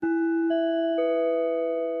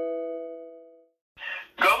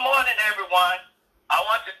everyone. I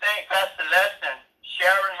want to thank Pastor Lesson,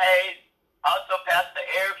 Sharon Hayes, also Pastor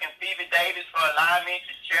Eric and Phoebe Davis for allowing me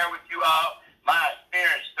to share with you all my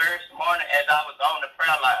experience Thursday morning as I was on the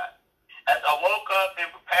prayer line. As I woke up and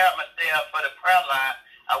prepared myself for the prayer line,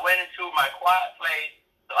 I went into my quiet place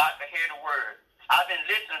so I could hear the word. I've been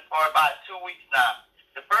listening for about 2 weeks now.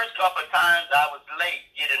 The first couple of times I was late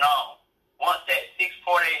getting on. Once at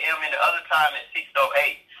 6:40 a.m. and the other time at 6:08.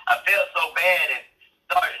 I felt so bad and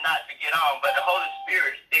started not to get on, but the Holy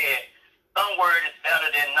Spirit said, some word is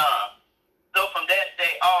better than none. So from that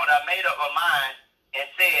day on, I made up my mind and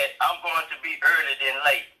said, I'm going to be early than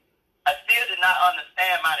late. I still did not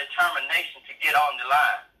understand my determination to get on the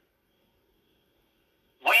line.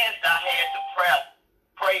 Wednesday, I had to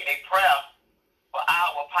pray a prayer for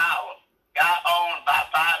our power. Got on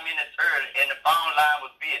about 5 minutes early, and the phone line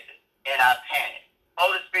was busy, and I panicked.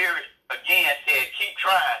 Holy Spirit again said, keep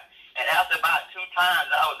trying. And after about 2 times,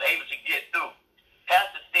 I was able to get through.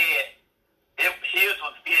 Pastor said his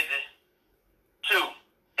was busy too.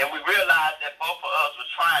 And we realized that both of us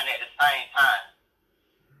were trying at the same time.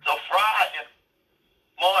 So Friday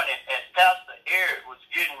morning, as Pastor was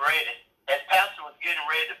getting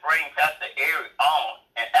ready to bring Pastor Eric on,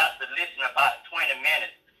 and after listening about 20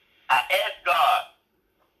 minutes, I asked God,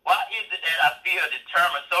 why is it that I feel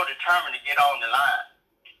so determined to get on the line?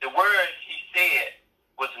 The word he said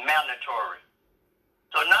was mandatory.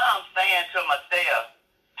 So now I'm saying to myself,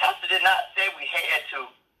 Pastor did not say we had to,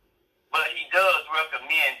 but he does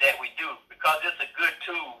recommend that we do because it's a good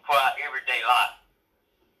tool for our everyday life.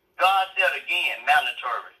 God said again,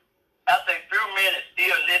 mandatory. After a few minutes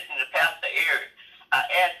still listening to Pastor Eric, I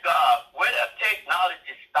asked God, what if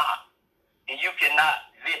technology stopped and you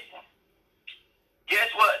cannot listen?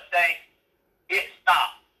 Guess what, saints? It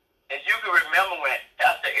stopped. As you can remember when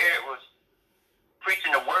Pastor Eric was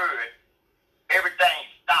preaching the word, everything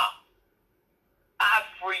stopped. I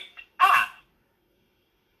freaked out.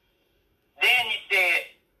 Then he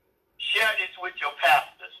said, share this with your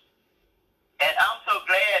pastors. And I'm so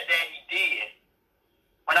glad that he did.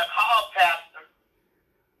 When I called Pastor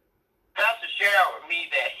shared with me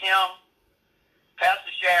that him,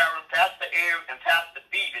 Pastor Sharon, Pastor Eric, and Pastor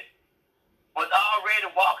Phoebe was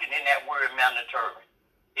already walking in that word mandatory.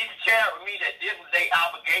 He shared with me that this was their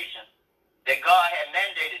obligation, that God had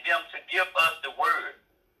mandated them to give us the word.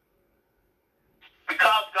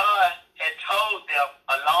 Because God had told them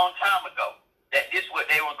a long time ago that this is what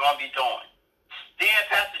they were going to be doing. Then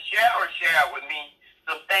Pastor Sharon shared with me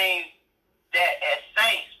some things that as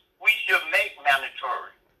saints we should make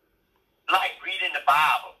mandatory, like reading the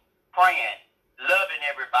Bible, praying, loving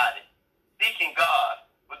everybody, seeking God,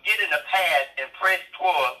 forgetting the past and press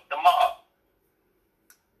toward the mark.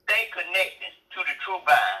 Stay connected to the true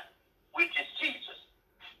vine, which is Jesus.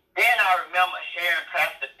 Then I remember hearing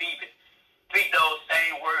Pastor Phoebe speak those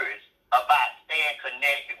same words about staying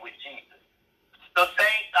connected with Jesus. So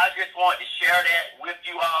saints, I just wanted to share that with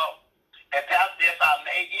you all. And Pastor, if I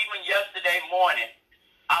may, even yesterday morning,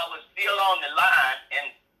 I was still on the line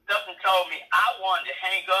and something told me I wanted to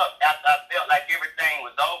hang up after I felt like everything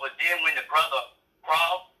was over. Then when the brother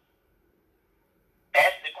Cross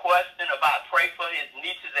asked the question about pray for his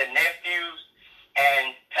nieces and nephews,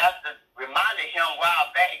 and Pastor reminded him a while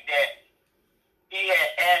back that he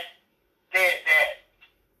had said that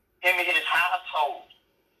him and his household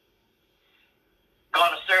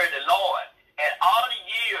going to serve the Lord. And all the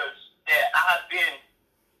years that I've been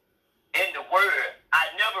in the Word, I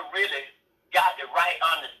never really got the right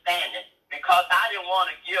understanding because I didn't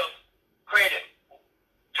want to give credit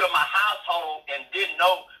to my household and didn't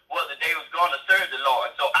know whether they was going to serve the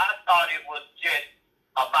Lord. So I thought it was just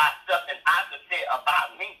about something I could say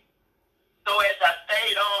about me. So as I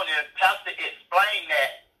stayed on and Pastor explained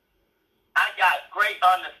that, I got great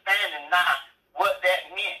understanding now what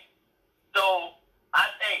that meant. So I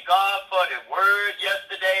thank God for the word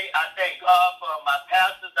yesterday. I thank God for my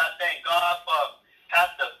pastors. I thank God for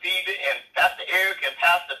Pastor Phoebe and Pastor Eric and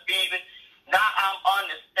Pastor Phoebe. Now I'm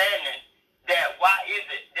understanding that why is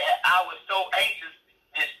it that I was so anxious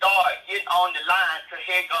to start getting on the line to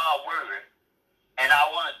hear God's word. And I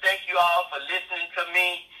want to thank you all for listening to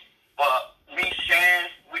me, for me sharing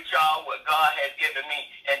with y'all what God has given me.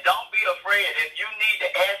 And don't be afraid. If you need to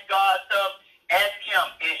ask God something, ask him,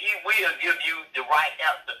 and he will give you the right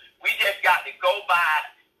answer. We just got to go by,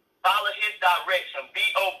 follow his direction, be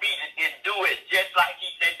obedient, and do it just like he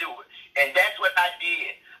said do it. And that's what I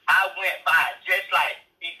did. I went by just like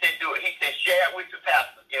he said do it. He said share it with your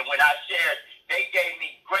pastor. And when I shared, they gave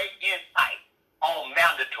me great insight on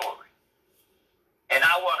mandatory. And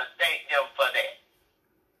I want to thank them for that.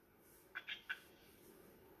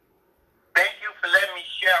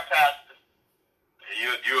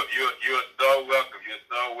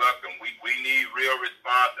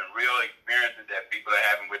 some real experiences that people are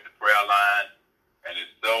having with the prayer line, and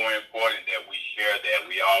it's so important that we share that.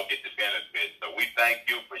 We all get the benefit. So we thank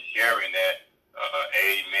you for sharing that.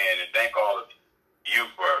 Amen. And thank all of you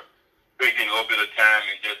for taking a little bit of time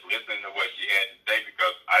and just listening to what she had to say,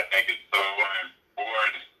 because I think it's so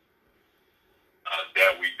important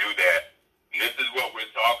that we do that. And this is what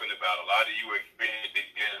we're talking about. A lot of you experience it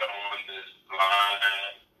on this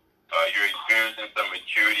line. You're experiencing some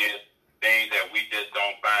maturity, things that we just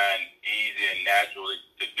don't find easy and natural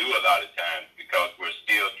to do a lot of times, because we're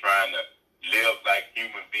still trying to live like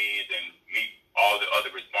human beings and meet all the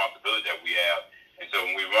other responsibilities that we have. And so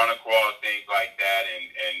when we run across things like that,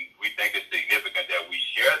 and we think it's significant that we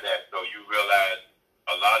share that, so you realize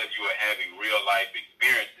a lot of you are having real life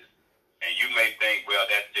experiences, and you may think, well,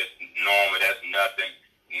 that's just normal, that's nothing.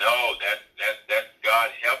 No, that's God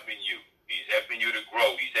helping you. He's helping you to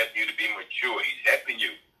grow. He's helping you to be mature. He's helping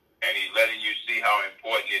you, and he's letting you see how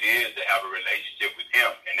important it is to have a relationship with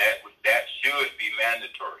him. And that should be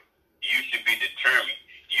mandatory. You should be determined.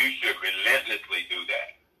 You should relentlessly do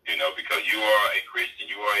that, because you are a Christian.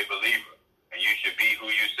 You are a believer, and you should be who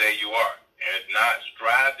you say you are. And it's not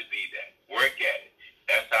strive to be that. Work at it.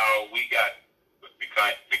 That's how we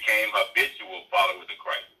became habitual followers of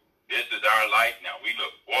Christ. This is our life now. We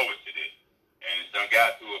look forward to this. And it's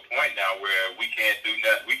got to a point now where we can't do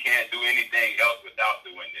nothing. We can't do anything else without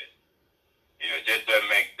doing this. It just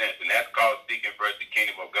doesn't make sense. And that's called seeking first the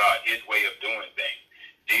kingdom of God, his way of doing things.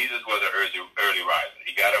 Jesus was an early riser.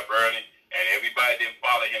 He got up early, and everybody didn't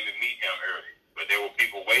follow him and meet him early. But there were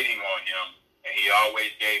people waiting on him, and he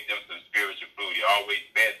always gave them some spiritual food. He always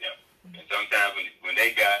fed them. And sometimes when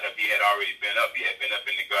they got up, he had already been up. He had been up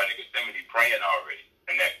in the Garden of Gethsemane praying already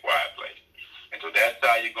in that quiet place. And so that's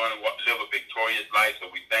how you're going to live a victorious life. So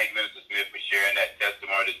we thank Minister Smith for sharing that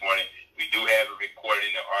testimony this morning. We do have it recorded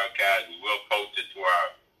in the archives. We will post it to our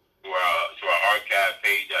archive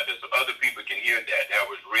page out there so other people can hear that. That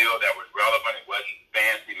was real. That was relevant. It wasn't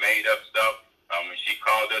fancy, made up stuff. When she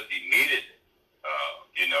called us immediately,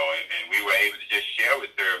 and we were able to just share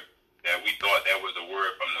with her that we thought that was a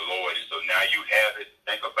word from the Lord. And so now you have it.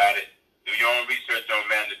 Think about it. Do your own research on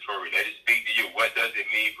mandatory. Let it speak to you. What does it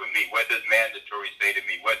mean for me? What does mandatory say to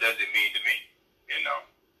me? What does it mean to me?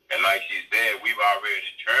 And like she said, we've already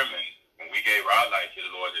determined when we gave our life to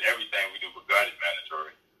the Lord that everything we do for God is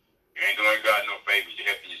mandatory. You ain't doing God no favors. You're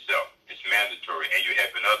helping yourself. It's mandatory, and you're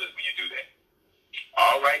helping others when you do that.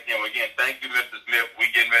 All right, then. Again, thank you, Mr. Smith.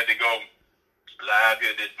 We're getting ready to go live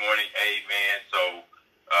here this morning. Amen. So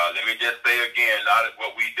let me just say again, a lot of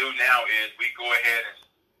what we do now is we go ahead and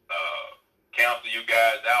cancel you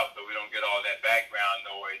guys out so we don't get all that background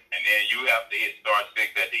noise, and then you have to hit star 6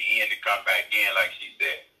 at the end to come back in, like she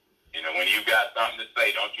said. When you got something to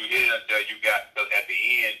say, don't you hit it until you got at the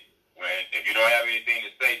end. If you don't have anything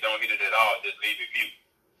to say, don't hit it at all. Just leave it mute,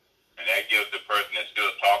 and that gives the person that's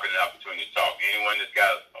still talking an opportunity to talk. Anyone that's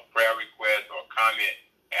got a prayer request or comment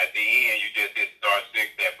at the end, you just hit star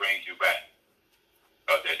 6. That brings you back.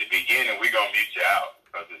 Because at the beginning, we're gonna mute you out.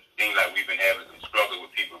 Because it seems like we've been having some struggle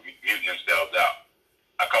with people muting themselves out.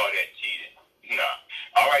 I call that cheating.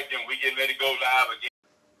 All right, then, we get ready to go live again.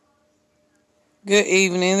 Good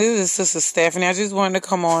evening. This is Sister Stephanie. I just wanted to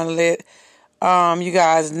come on and let you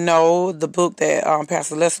guys know the book that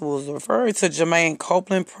Pastor Lester was referring to, Jermaine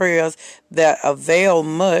Copeland, Prayers That Avail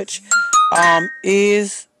Much,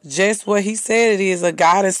 is just what he said. It is a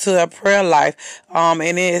guidance to a prayer life, and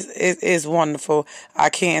it is wonderful. I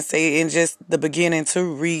can't say in just the beginning to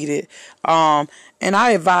read it. And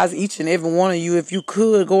I advise each and every one of you, if you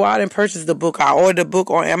could, go out and purchase the book. I ordered the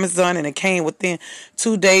book on Amazon, and it came within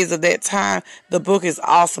 2 days of that time. The book is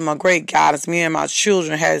awesome, a great guidance. Me and my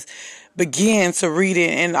children has began to read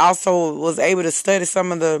it, and also was able to study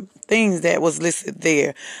some of the things that was listed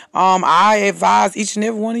there. I advise each and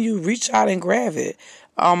every one of you, reach out and grab it.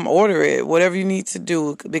 Order it, whatever you need to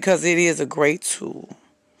do, because it is a great tool.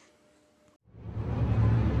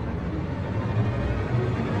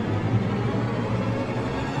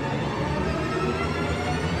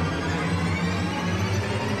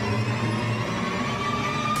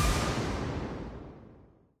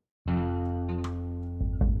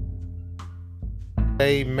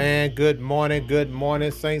 Amen. Good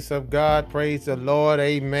morning, saints of God. Praise the Lord.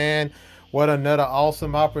 Amen. What another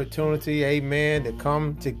awesome opportunity, amen, to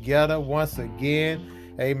come together once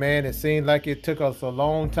again. Amen. It seems like it took us a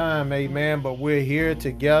long time, amen, but we're here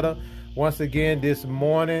together once again this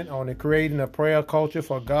morning on the Creating a Prayer Culture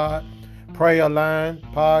for God Prayer Line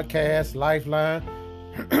Podcast Lifeline.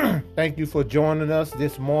 Thank you for joining us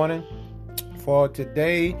this morning. For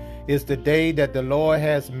today is the day that the Lord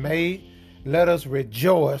has made. Let us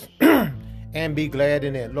rejoice and be glad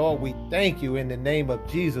in it. Lord, we thank you in the name of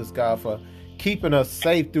Jesus, God, for keeping us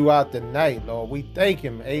safe throughout the night, Lord. We thank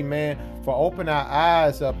him, amen, for opening our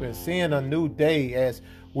eyes up and seeing a new day as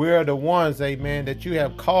we're the ones, amen, that you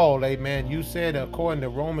have called, amen. You said, according to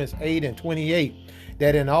Romans 8:28,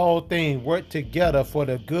 that in all things work together for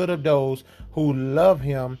the good of those who love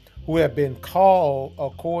him, who have been called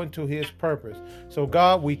according to his purpose. So,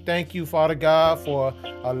 God, we thank you, Father God, for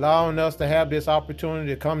allowing us to have this opportunity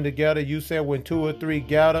to come together. You said when 2 or 3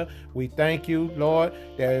 gather, we thank you, Lord,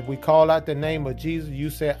 that if we call out the name of Jesus, you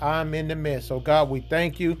said, I'm in the midst. So, God, we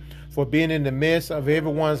thank you for being in the midst of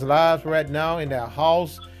everyone's lives right now, in their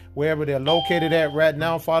house, wherever they're located at right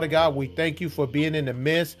now. Father God, we thank you for being in the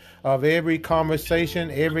midst of every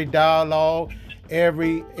conversation, every dialogue,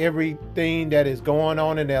 everything that is going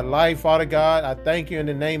on in their life. Father God, I thank you in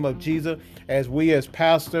the name of Jesus, as we as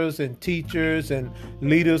pastors and teachers and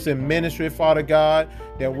leaders in ministry, Father God,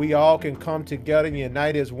 that we all can come together and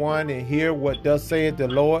unite as one and hear what thus saith the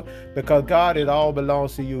Lord, because God, it all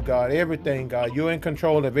belongs to you, God. Everything, God, you're in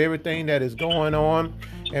control of everything that is going on,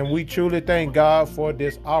 and we truly thank God for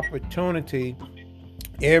this opportunity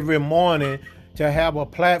every morning to have a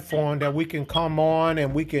platform that we can come on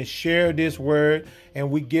and we can share this word and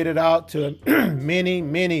we get it out to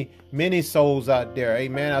many souls out there.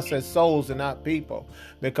 Amen. I said souls and not people,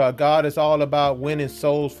 because God is all about winning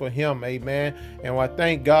souls for him. Amen. And I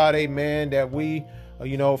thank God, amen, that we,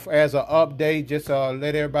 as an update, just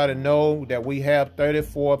let everybody know that we have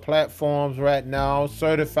 34 platforms right now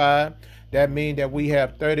certified. That means that we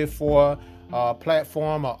have 34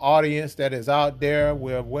 platform or audience that is out there.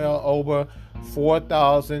 We're well over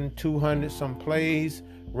 4,200 some plays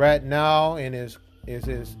right now, and is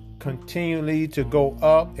continually to go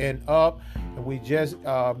up and up. And we just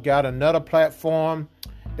got another platform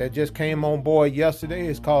that just came on board yesterday.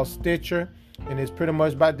 It's called Stitcher, and it's pretty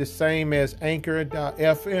much about the same as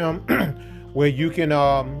Anchor.fm, where you can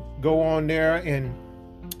go on there, and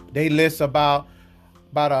they list about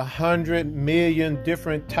 100 million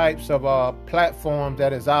different types of platforms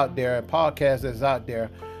that is out there, and podcasts that is out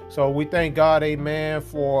there. So we thank God, amen,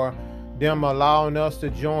 for them allowing us to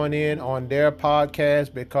join in on their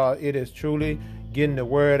podcast, because it is truly getting the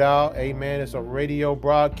word out. Amen. It's a radio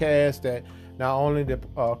broadcast that not only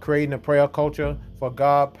creating a prayer culture for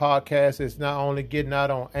God podcast, it's not only getting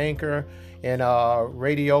out on Anchor and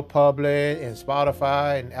Radio Public and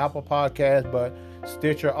Spotify and Apple Podcasts, but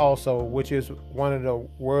Stitcher also, which is one of the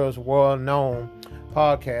world's well-known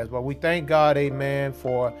podcasts. But we thank God, amen,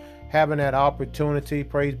 for having that opportunity.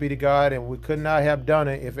 Praise be to God. And we could not have done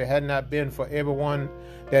it if it had not been for everyone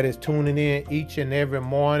that is tuning in each and every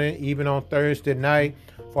morning, even on Thursday night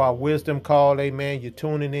for our wisdom call. Amen. You're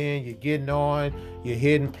tuning in, you're getting on, you're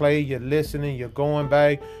hitting play, you're listening, you're going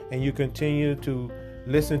back, and you continue to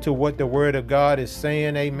listen to what the word of God is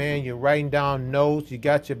saying. Amen. You're writing down notes. You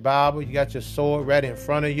got your Bible. You got your sword right in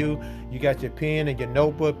front of you. You got your pen and your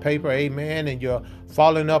notebook paper. Amen. And you're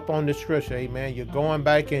following up on the scripture. Amen. You're going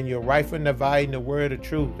back and you're rightfully dividing the word of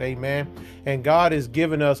truth. Amen. And God has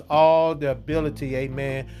given us all the ability,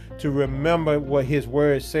 amen, to remember what his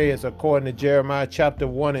word says, according to Jeremiah chapter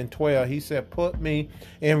 1:12. He said, put me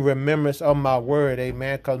in remembrance of my word,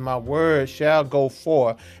 amen, because my word shall go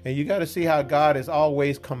forth. And you got to see how God is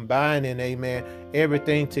always combining, amen,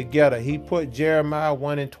 everything together. He put Jeremiah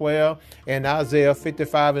 1:12 and Isaiah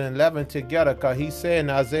 55:11 together, because he said in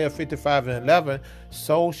Isaiah 55:11,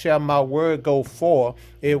 so shall my word go forth.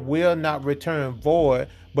 It will not return void,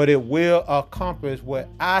 but it will accomplish what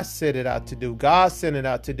I set it out to do. God sent it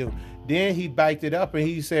out to do. Then he backed it up and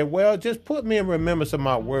he said, well, just put me in remembrance of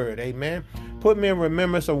my word. Amen. Put me in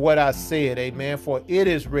remembrance of what I said. Amen. For it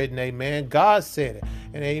is written. Amen. God said it.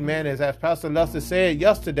 And amen. As Pastor Lester said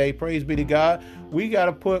yesterday, praise be to God, we got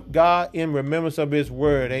to put God in remembrance of his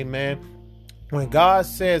word. Amen. When God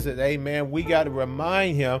says it, amen, we got to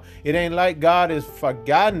remind him. It ain't like God has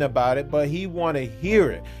forgotten about it, but he want to hear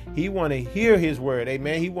it. He want to hear his word.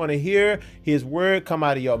 Amen. He want to hear his word come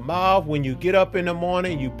out of your mouth. When you get up in the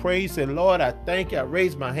morning, you pray, say, Lord, I thank you. I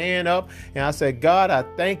raised my hand up and I said, God, I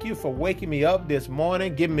thank you for waking me up this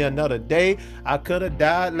morning. Give me another day. I could have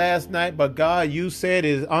died last night, but God, you said it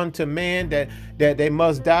is unto man that they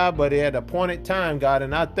must die, but at appointed time, God.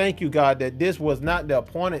 And I thank you, God, that this was not the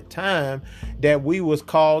appointed time that we was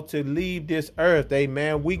called to leave this earth.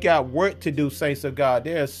 Amen. We got work to do, saints of God.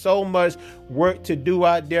 There's so much work to do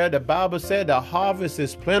out there. The Bible said the harvest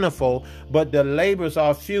is plentiful, but the labors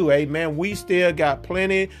are few. Amen. We still got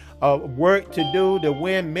plenty of work to do to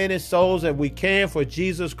win many souls that we can for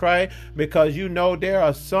Jesus Christ, because you know there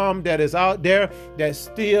are some that is out there that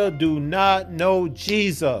still do not know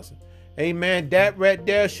Jesus. Amen. That right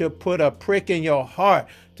there should put a prick in your heart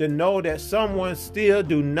to know that someone still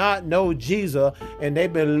do not know Jesus, and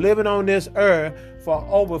they've been living on this earth for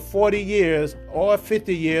over 40 years or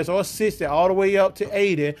 50 years or 60, all the way up to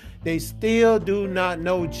 80. They still do not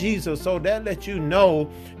know Jesus. So that lets you know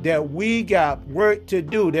that we got work to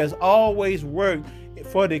do. There's always work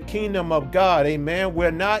for the kingdom of God. Amen.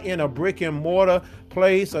 We're not in a brick and mortar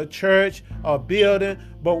place, a church, a building,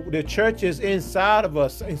 but the church is inside of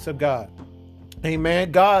us, saints of God.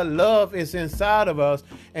 Amen. God love is inside of us,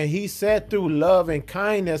 and he said through love and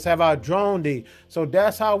kindness have I drawn thee. So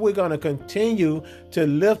that's how we're going to continue to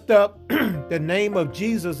lift up the name of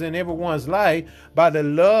Jesus in everyone's life, by the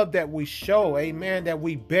love that we show. Amen. That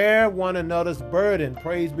we bear one another's burden.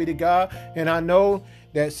 Praise be to God. And I know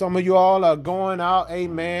that some of you all are going out,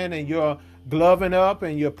 amen, and you're gloving up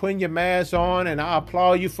and you're putting your mask on, and I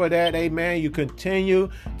applaud you for that. Amen. You continue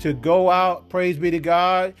to go out. Praise be to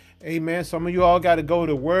God. Amen. Some of you all got to go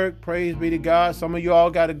to work. Praise be to God. Some of you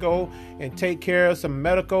all got to go and take care of some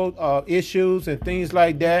medical issues and things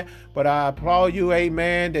like that. But I applaud you,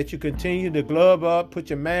 amen, that you continue to glove up, put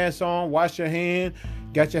your mask on, wash your hands,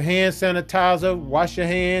 got your hand sanitizer, wash your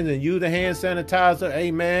hands and use the hand sanitizer,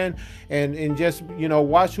 amen. And just,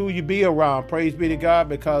 watch who you be around. Praise be to God,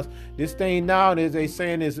 because this thing now, as they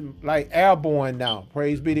saying, is like airborne now.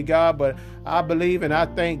 Praise be to God. But I believe and I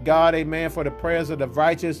thank God, amen, for the prayers of the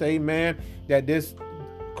righteous, amen, that this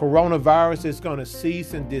coronavirus is going to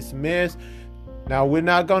cease and dismiss. Now, we're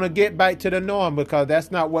not going to get back to the norm, because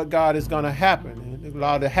that's not what God is going to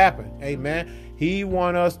allow to happen. Amen. He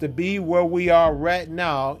wants us to be where we are right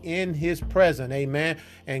now in his presence. Amen.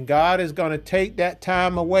 And God is going to take that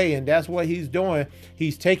time away. And that's what he's doing.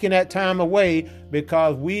 He's taking that time away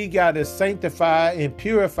because we got to sanctify and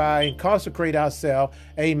purify and consecrate ourselves.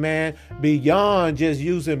 Amen. Beyond just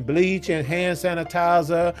using bleach and hand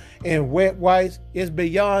sanitizer and wet wipes. It's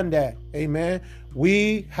beyond that. Amen.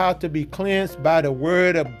 We have to be cleansed by the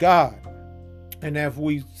word of God. And as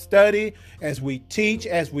we study, as we teach,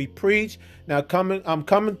 as we preach, I'm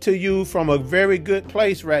coming to you from a very good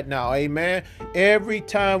place right now. Amen. Every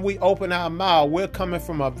time we open our mouth, we're coming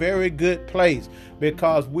from a very good place,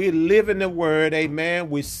 because we're living the word. Amen.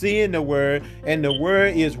 We're seeing the word, and the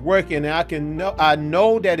word is working. And I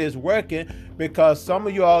know that it's working, because some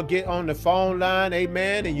of you all get on the phone line,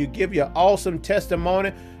 amen, and you give your awesome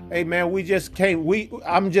testimony. Amen.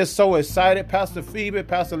 I'm just so excited. Pastor Phoebe,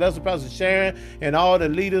 Pastor Leslie, Pastor Sharon, and all the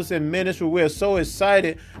leaders in ministry, we're so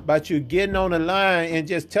excited about you getting on the line and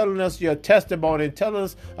just telling us your testimony and telling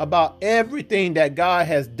us about everything that God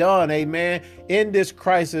has done, amen, in this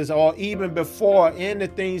crisis, or even before, in the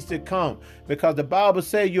things to come. Because the Bible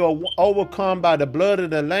says you're overcome by the blood of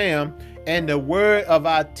the Lamb and the word of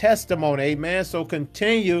our testimony. Amen. So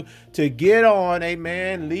continue to get on.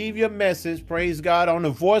 Amen. Leave your message. Praise God. On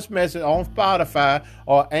the voice message on Spotify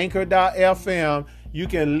or Anchor.fm. You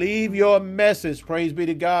can leave your message. Praise be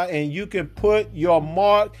to God. And you can put your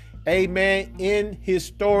mark, amen, in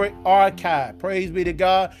historic archive. Praise be to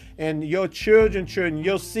God. And your children,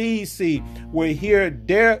 your seed will hear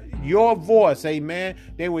your voice, amen.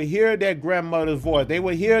 They will hear their grandmother's voice. They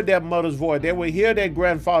will hear their mother's voice. They will hear their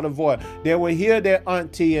grandfather's voice. They will hear their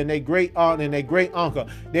auntie and their great aunt and their great uncle.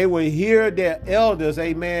 They will hear their elders,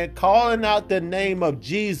 amen, calling out the name of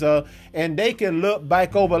Jesus, and they can look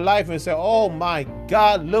back over life and say, oh my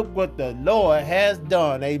God, look what the Lord has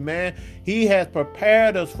done, amen. He has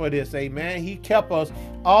prepared us for this, amen. He kept us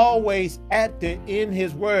always active in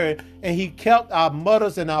his word, and he kept our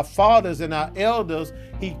mothers and our fathers and our elders.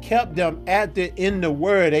 He kept them active in the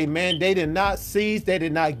word, amen. They did not cease. They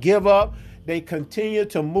did not give up. They continued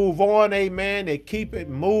to move on, amen. They keep it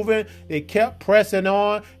moving. They kept pressing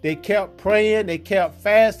on. They kept praying. They kept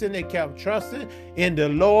fasting. They kept trusting in the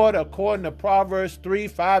Lord, according to Proverbs 3,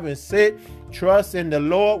 5, and 6. Trust in the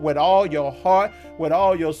Lord with all your heart, with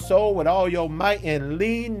all your soul, with all your might, and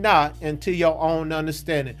lean not into your own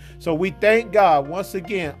understanding. So we thank God once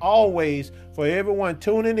again, always, for everyone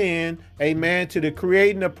tuning in, amen, to the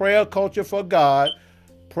Creating a Prayer Culture for God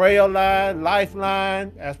prayer line, lifeline,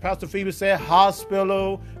 as Pastor Phoebe said,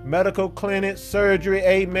 hospital, medical clinic, surgery,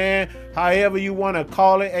 amen. However you want to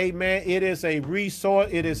call it, amen. It is a resource.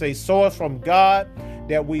 It is a source from God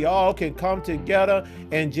that we all can come together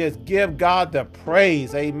and just give God the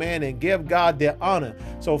praise, amen, and give God the honor.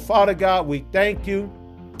 So, Father God, we thank you.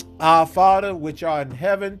 Our Father, which art in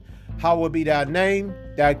heaven, hallowed be thy name,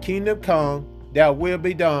 thy kingdom come, thy will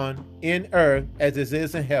be done in earth as it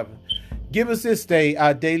is in heaven. Give us this day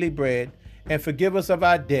our daily bread, and forgive us of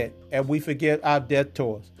our debt, and we forgive our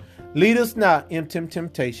debtors. Lead us not into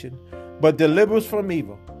temptation, but deliver us from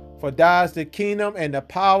evil. For thine is the kingdom and the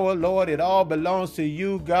power, Lord. It all belongs to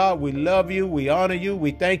you, God. We love you. We honor you.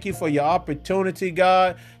 We thank you for your opportunity,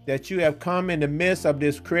 God, that you have come in the midst of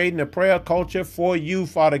this creating a prayer culture for you,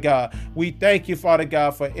 Father God. We thank you, Father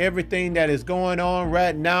God, for everything that is going on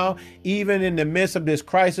right now, even in the midst of this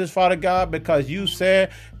crisis, Father God, because you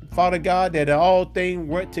said, Father God, that all things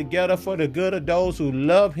work together for the good of those who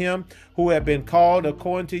love him, who have been called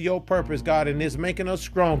according to your purpose, God, and it's making us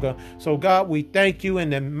stronger. So, God, we thank you in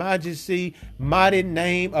the majesty, mighty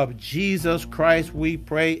name of Jesus Christ, we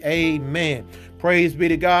pray. Amen. Praise be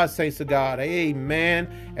to God, saints of God.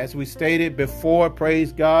 Amen. As we stated before,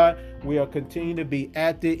 praise God, we are continuing to be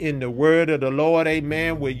active in the word of the Lord.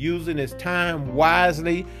 Amen. We're using this time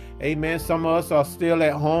wisely. Amen. Some of us are still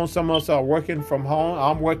at home. Some of us are working from home.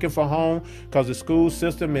 I'm working from home because the school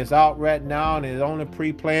system is out right now and it's only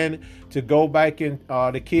pre-planned to go back in,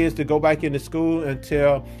 the kids to go back into school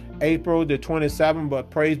until April the 27th.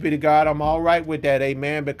 But praise be to God, I'm all right with that.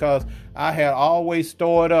 Amen. Because I had always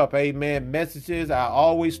stored up, amen, messages. I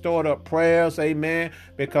always stored up prayers, amen,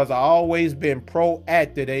 because I always been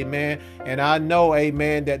proactive, amen. And I know,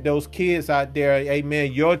 amen, that those kids out there,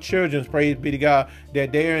 amen, your children, praise be to God,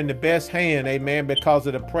 that they're in the best hand, amen, because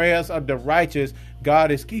of the prayers of the righteous.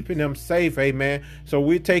 God is keeping them safe, amen. So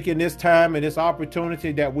we're taking this time and this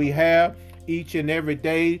opportunity that we have each and every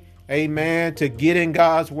day, amen, to get in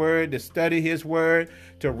God's word, to study his word,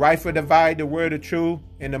 to rightfully divide the word of truth.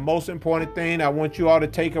 And the most important thing I want you all to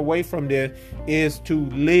take away from this is to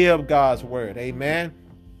live God's word. Amen.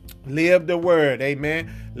 Live the word.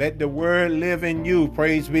 Amen. Let the word live in you.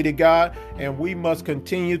 Praise be to God. And we must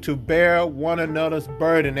continue to bear one another's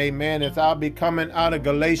burden. Amen. As I'll be coming out of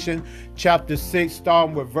Galatians chapter 6,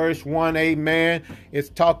 starting with verse 1. Amen. It's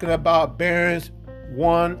talking about bearing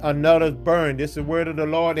one another's burden. This is the word of the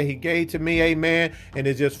Lord that he gave to me. Amen. And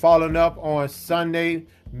it's just following up on Sunday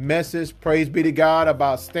message, praise be to God,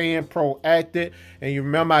 about staying proactive. And you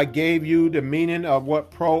remember I gave you the meaning of what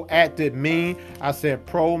proactive mean. I said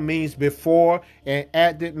pro means before and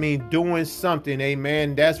active means doing something.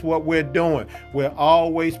 Amen. That's what we're doing. We're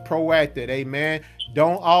always proactive. Amen.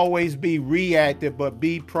 Don't always be reactive, but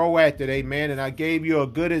be proactive. Amen. And I gave you a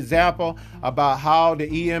good example about how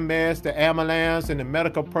the EMS, the ambulance, and the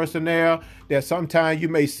medical personnel, that sometimes you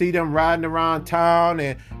may see them riding around town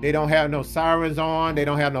and they don't have no sirens on, they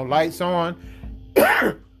don't have no lights on.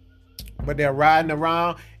 But they're riding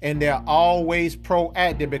around and they're always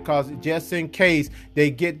proactive, because just in case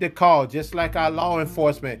they get the call, just like our law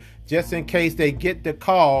enforcement, just in case they get the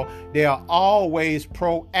call, they are always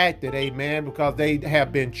proactive, amen, because they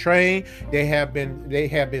have been trained, they have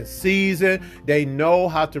been seasoned, they know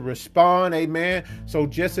how to respond, amen. So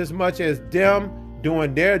just as much as them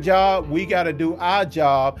doing their job, we got to do our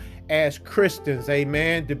job as Christians,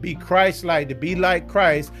 amen, to be Christ-like, to be like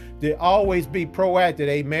Christ, to always be proactive,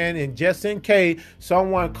 amen. And just in case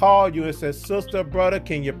someone called you and said, sister, brother,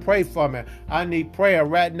 can you pray for me? I need prayer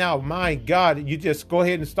right now. My God, you just go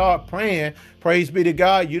ahead and start praying. Praise be to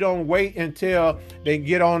God. You don't wait until they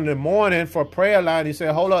get on the morning for prayer line. You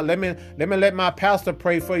say, hold up, let me let my pastor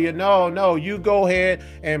pray for you. No, you go ahead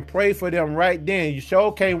and pray for them right then. You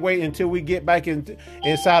sure can't wait until we get back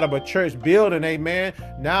inside of a church building, amen.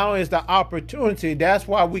 Now is the opportunity. That's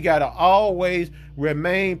why we got to always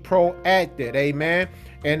remain proactive, amen.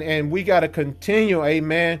 And we got to continue,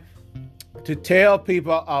 amen, to tell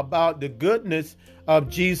people about the goodness of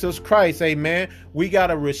Jesus Christ, amen. We got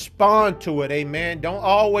to respond to it, amen. Don't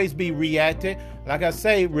always be reactive. Like I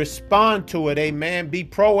say, respond to it, amen. Be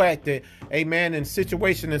proactive, amen, in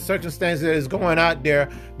situations and circumstances that is going out there,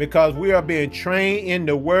 because we are being trained in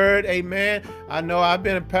the word, amen. I know I've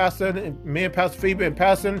been a pastor, me and Pastor Phoebe been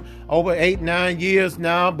pastoring over 8-9 years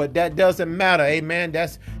now, but that doesn't matter, amen.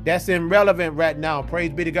 That's irrelevant right now,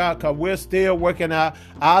 praise be to God, because we're still working out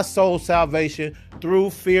our soul salvation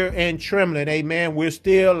through fear and trembling, amen. We're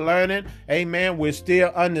still learning, amen. We're still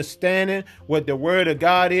understanding what the word of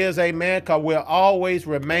God is, amen, because we're always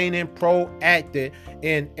remaining proactive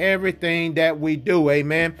in everything that we do,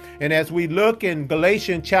 amen. And as we look in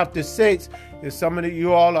Galatians chapter 6, and some of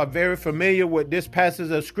you all are very familiar with this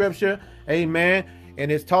passage of scripture, amen,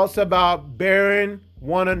 and it talks about bearing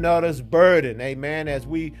one another's burden, amen. As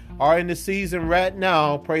we are in the season right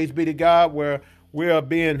now, praise be to God, where we are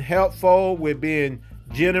being helpful, we're being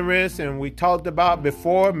generous, and we talked about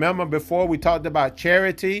before, remember before we talked about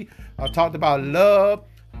charity, I talked about love,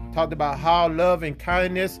 talked about how love and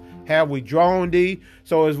kindness have we drawn thee.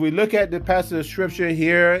 So as we look at the passage of scripture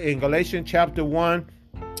here in Galatians chapter 1,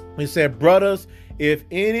 it said, brothers, if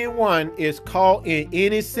anyone is caught in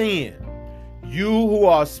any sin, you who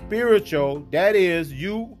are spiritual, that is,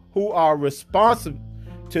 you who are responsible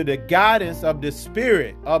to the guidance of the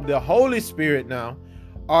Spirit, of the Holy Spirit now,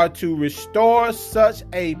 are to restore such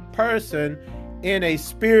a person in a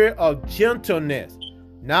spirit of gentleness,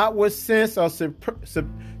 not with sense of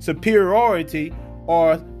superiority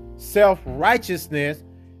or self-righteousness,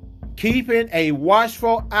 keeping a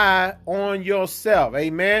watchful eye on yourself.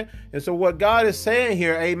 Amen. And so what God is saying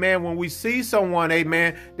here, amen, when we see someone,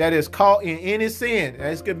 amen, that is caught in any sin,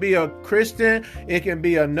 this could be a Christian, it can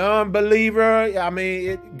be a non-believer. I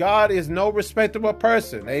mean, God is no respectable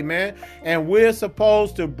person. Amen. And we're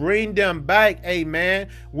supposed to bring them back. Amen.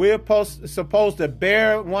 We're supposed to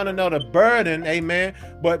bear one another's burden. Amen.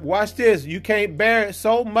 But watch this. You can't bear it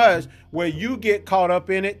so much where you get caught up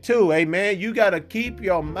in it too. Amen. You got to keep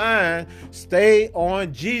your mind stay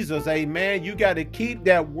on Jesus. Amen. You got to keep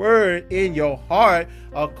that word in your heart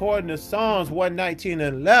according to Psalms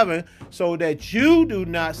 119:11, so that you do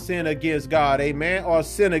not sin against God. Amen. Or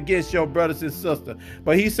sin against your brothers and sisters.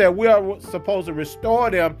 But he said we are supposed to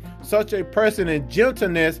restore them, such a person, in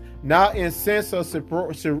gentleness, not in sense of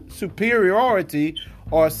superiority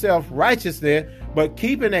or self-righteousness, but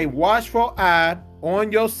keeping a watchful eye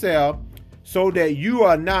on yourself, so that you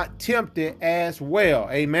are not tempted as well.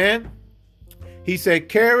 Amen. He said,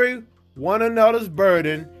 carry one another's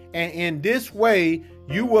burden, and in this way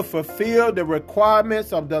you will fulfill the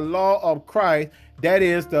requirements of the law of Christ, that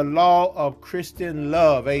is the law of Christian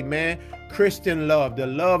love. Amen. Christian love, the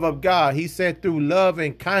love of God. He said, through love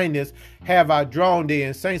and kindness have I drawn thee.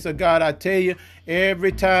 And saints of God, I tell you,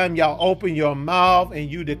 every time y'all open your mouth and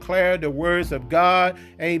you declare the words of God,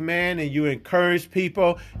 amen, and you encourage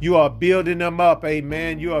people, you are building them up.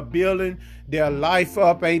 Amen. You are building their life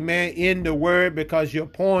up, amen, in the word, because you're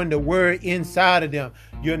pouring the word inside of them.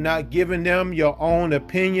 You're not giving them your own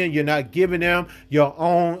opinion. You're not giving them your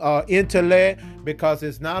own intellect, because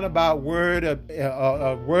it's not about word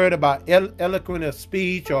about eloquent of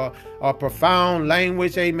speech or profound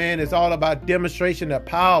language. Amen. It's all about demonstration of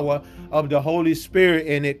power of the Holy Spirit,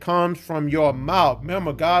 and it comes from your mouth.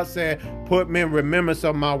 Remember, God said, put me in remembrance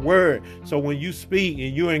of my word. So when you speak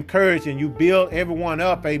and you encourage and you build everyone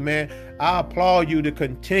up, amen, I applaud you to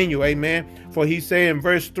continue. Amen. For he said in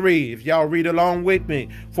verse 3, if y'all read along with me,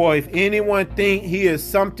 for if anyone think he is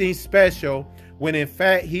something special, when in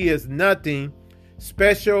fact he is nothing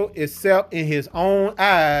special except in his own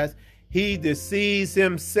eyes, he deceives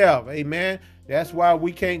himself. Amen. That's why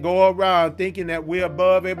we can't go around thinking that we're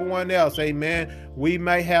above everyone else. Amen. We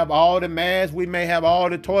may have all the masks, we may have all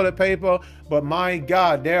the toilet paper, but my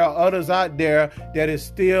God, there are others out there that is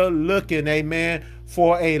still looking, amen,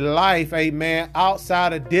 for a life, amen,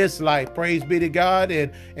 outside of this life. Praise be to God.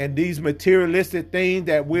 And these materialistic things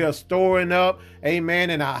that we are storing up,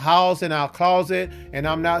 amen, in our house, in our closet. And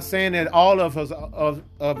I'm not saying that all of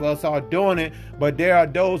us are doing it, but there are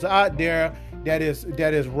those out there that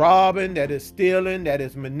is robbing, that is stealing, that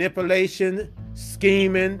is manipulation,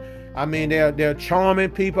 scheming. I mean, they're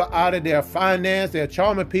charming people out of their finance. They're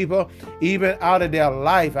charming people even out of their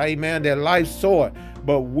life. Amen. Their life sword.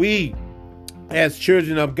 But we, as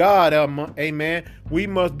children of God, amen, we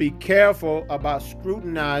must be careful about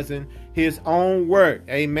scrutinizing his own work.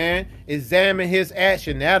 Amen. Examine his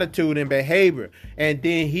action, attitude, and behavior. And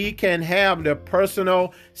then he can have the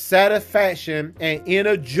personal satisfaction and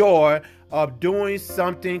inner joy of doing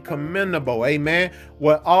something commendable. Amen.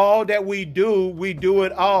 With all that we do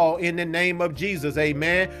it all in the name of Jesus.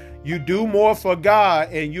 Amen. You do more for God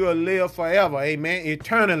and you'll live forever. Amen.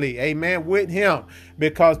 Eternally. Amen. With him.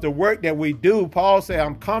 Because the work that we do, Paul said,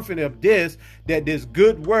 I'm confident of this, that this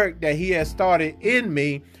good work that he has started in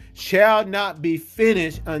me shall not be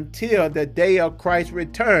finished until the day of Christ's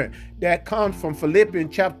return. That comes from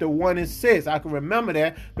Philippians chapter 1 and 6. I can remember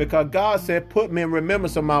that because God said, put me in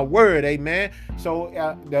remembrance of my word. Amen. So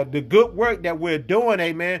the good work that we're doing,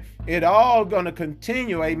 amen, it all going to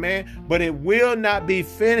continue. Amen. But it will not be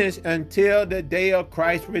finished until the day of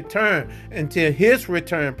Christ's return, until his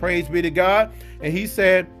return. Praise be to God. And he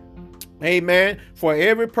said, amen, for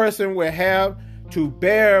every person will have to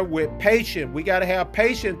bear with patience. We got to have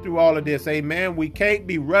patience through all of this. Amen. We can't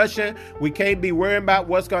be rushing. We can't be worrying about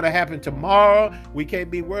what's going to happen tomorrow. We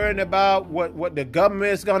can't be worrying about what the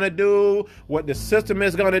government is going to do, what the system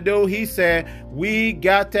is going to do. He said, we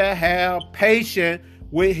got to have patience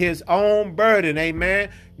with his own burden. Amen.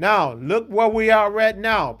 Now, look where we are right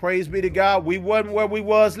now. Praise be to God. We wasn't where we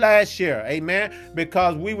was last year. Amen.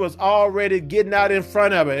 Because we was already getting out in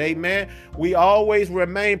front of it. Amen. We always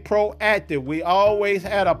remain proactive. We always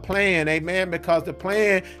had a plan. Amen. Because the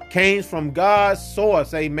plan came from God's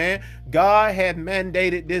source. Amen. God had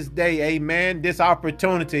mandated this day, amen, this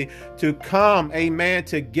opportunity to come, amen,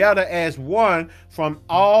 together as one from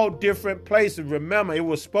all different places. Remember, it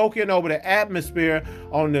was spoken over the atmosphere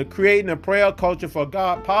on the Creating a Prayer Culture for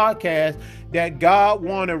God podcast that God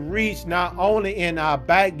want to reach not only in our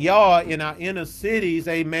backyard, in our inner cities,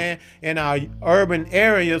 amen, in our urban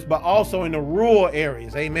areas, but also in the rural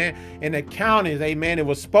areas, amen, in the counties, amen. It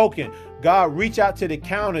was spoken. God, reach out to the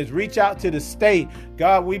counties, reach out to the state.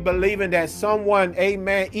 God, we believe in that someone,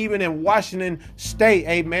 amen, even in Washington state,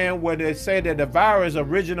 amen, where they say that the virus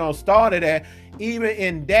original started at, even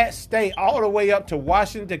in that state, all the way up to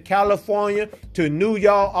Washington, California, to New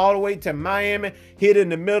York, all the way to Miami, hit in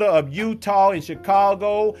the middle of Utah and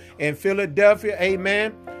Chicago and Philadelphia,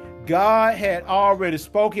 amen. God had already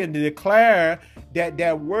spoken to declare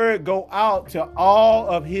that word go out to all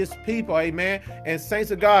of his people, amen. And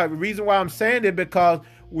saints of God, the reason why I'm saying it because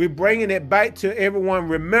we're bringing it back to everyone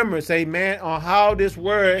remembrance, amen, on how this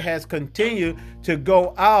word has continued to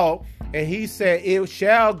go out. And he said, it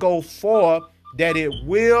shall go forth, that it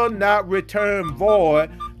will not return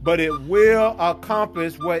void, but it will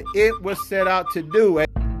accomplish what it was set out to do.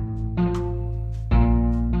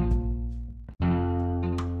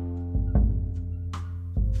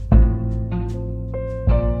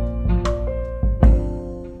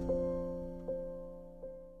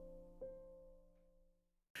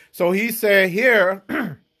 So he said here,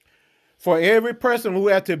 for every person who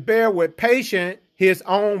has to bear with patience his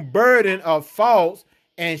own burden of faults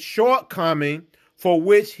and shortcoming, for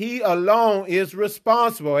which he alone is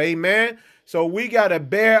responsible. Amen. So we got to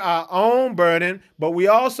bear our own burden, but we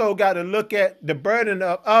also got to look at the burden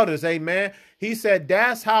of others. Amen. He said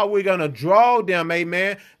that's how we're going to draw them.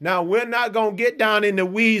 Amen. Now, we're not going to get down in the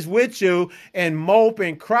weeds with you and mope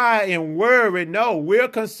and cry and worry. No, we're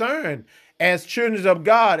concerned as children of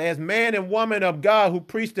God, as man and woman of God who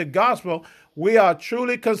preach the gospel. We are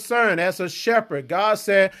truly concerned as a shepherd. God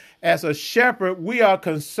said, as a shepherd, we are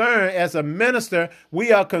concerned. As a minister,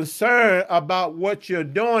 we are concerned about what you're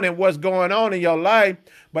doing and what's going on in your life.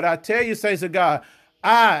 But I tell you, saints of God,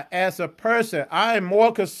 I, as a person, I am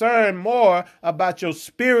more concerned more about your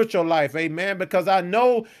spiritual life, amen, because I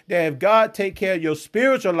know that if God take care of your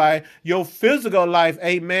spiritual life, your physical life,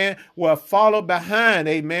 amen, will follow behind,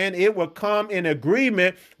 amen. It will come in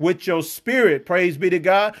agreement with your spirit, praise be to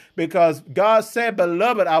God, because God said,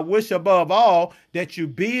 beloved, I wish above all that you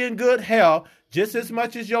be in good health, just as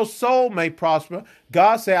much as your soul may prosper.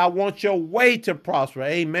 God said, I want your way to prosper,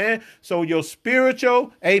 amen. So your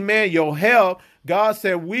spiritual, amen, your health, God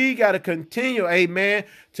said we got to continue, amen,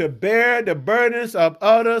 to bear the burdens of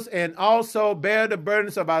others and also bear the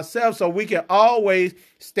burdens of ourselves so we can always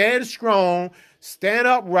stand strong, stand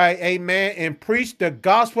upright, amen, and preach the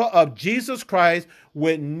gospel of Jesus Christ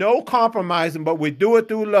with no compromising, but we do it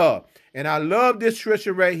through love. And I love this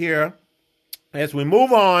scripture right here. As we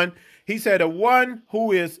move on, he said, the one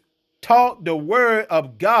who is taught the word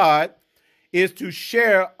of God is to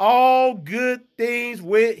share all good things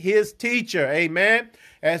with his teacher. Amen.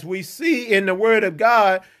 As we see in the word of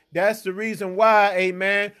God, that's the reason why,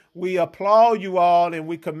 amen, we applaud you all and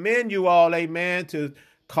we commend you all, amen, to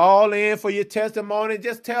call in for your testimony.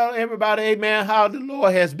 Just tell everybody, amen, how the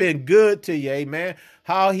Lord has been good to you, amen,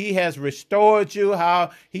 how he has restored you,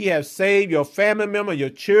 how he has saved your family member, your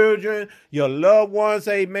children, your loved ones,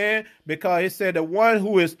 amen, because it said the one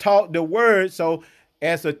who is taught the word. So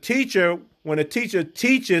as a teacher, when a teacher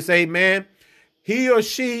teaches, amen, he or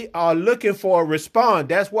she are looking for a response.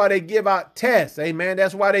 That's why they give out tests, amen.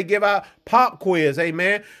 That's why they give out pop quiz,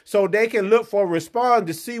 amen, so they can look for a response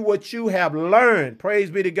to see what you have learned. Praise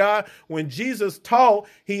be to God. When Jesus taught,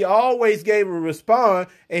 he always gave a response,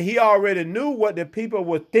 and he already knew what the people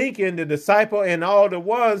were thinking, the disciple and all the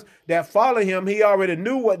ones that follow him. He already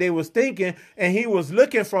knew what they was thinking, and he was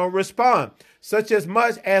looking for a response. Such as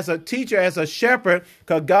much as a teacher, as a shepherd,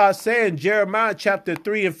 because God said in Jeremiah chapter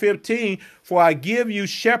 3 and 15, for I give you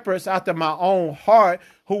shepherds after my own heart,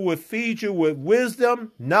 who will feed you with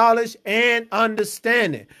wisdom, knowledge, and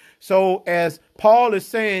understanding. So as Paul is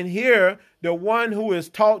saying here, the one who is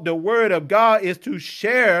taught the word of God is to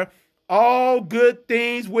share all good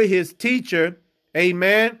things with his teacher,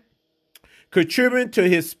 amen, contributing to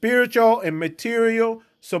his spiritual and material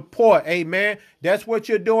support, amen. That's what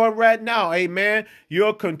you're doing right now, amen.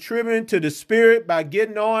 You're contributing to the spirit by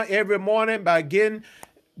getting on every morning, by getting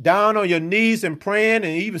down on your knees and praying,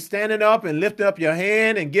 and even standing up and lifting up your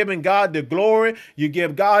hand and giving God the glory. You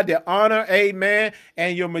give God the honor, amen,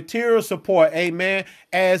 and your material support, amen,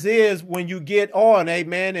 as is when you get on,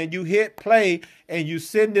 amen, and you hit play and you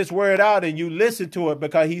send this word out and you listen to it,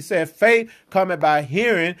 because he said faith cometh by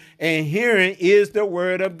hearing, and hearing is the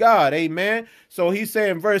word of God, amen. So he said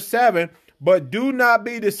in verse 7, but do not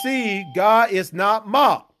be deceived, God is not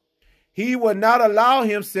mocked. He will not allow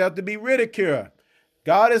himself to be ridiculed.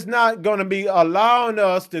 God is not going to be allowing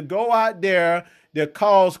us to go out there to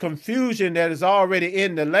cause confusion that is already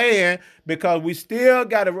in the land, because we still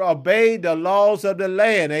got to obey the laws of the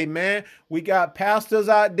land. Amen. We got pastors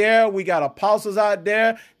out there. We got apostles out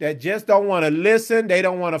there that just don't want to listen. They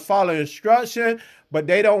don't want to follow instruction, but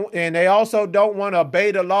they also don't want to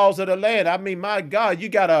obey the laws of the land. I mean, my God, you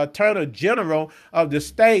got an attorney general of the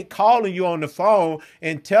state calling you on the phone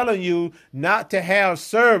and telling you not to have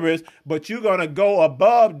service, but you're going to go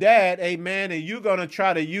above that, amen, and you're going to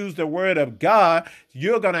try to use the word of God.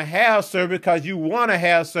 You're going to have service because you want to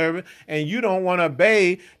have service, and you don't want to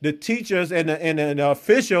obey the teachers and the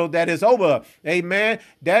official that is over. Amen.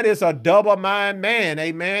 That is a double-minded man.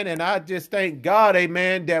 Amen. And I just thank God,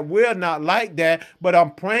 amen, that we're not like that. But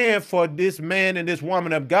I'm praying for this man and this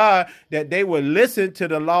woman of God that they will listen to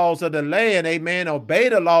the laws of the land. Amen. Obey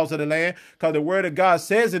the laws of the land, because the word of God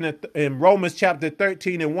says in Romans chapter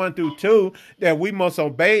 13 and 1 through 2 that we must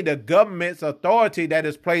obey the government's authority that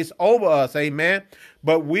is placed over us. Amen.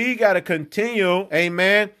 But we got to continue,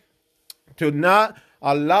 amen, to not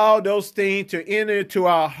allow those things to enter into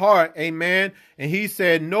our heart. Amen. And he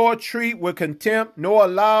said, nor treat with contempt, nor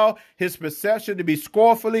allow his perception to be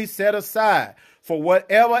scornfully set aside. For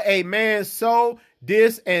whatever a man sow,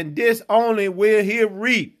 this and this only will he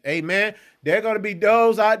reap. Amen. There are going to be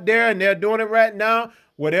those out there, and they're doing it right now.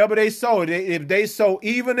 Whatever they sow, if they sow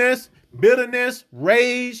evilness, bitterness,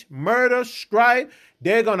 rage, murder, strife,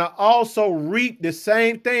 they're going to also reap the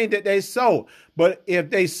same thing that they sow. But if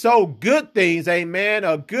they sow good things, amen,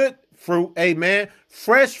 or good fruit, amen,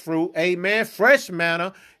 fresh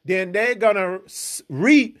manna, then they're going to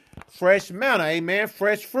reap fresh manna, amen,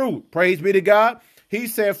 fresh fruit. Praise be to God. He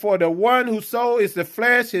said, for the one who sows is the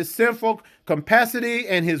flesh, his sinful capacity,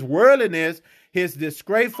 and his worldliness, his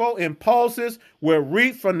disgraceful impulses will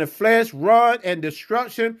reap from the flesh ruin and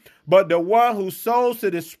destruction. But the one who sows to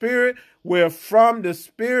the Spirit will from the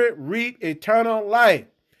Spirit reap eternal life.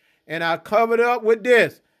 And I covered up with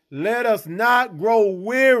this. Let us not grow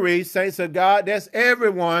weary, saints of God, that's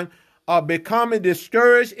everyone, of becoming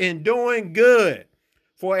discouraged in doing good.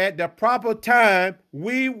 For at the proper time,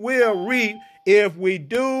 we will reap if we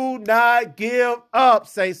do not give up,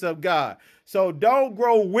 saints of God. So don't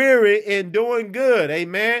grow weary in doing good.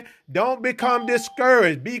 Amen. Don't become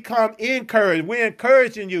discouraged. Become encouraged. We're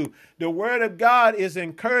encouraging you. The word of God is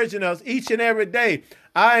encouraging us each and every day.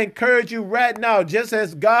 I encourage you right now, just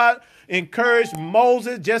as God encouraged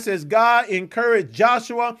Moses, just as God encouraged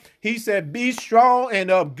Joshua. He said, be strong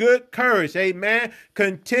and of good courage. Amen.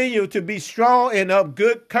 Continue to be strong and of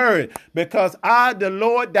good courage, because I, the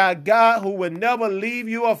Lord thy God, who will never leave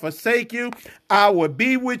you or forsake you, I will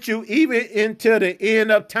be with you even until the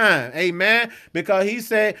end of time. Amen. Because he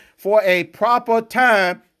said, for a proper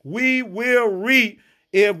time, we will reap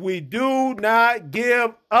if we do not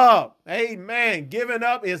give up. Amen. Giving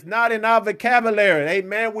up is not in our vocabulary.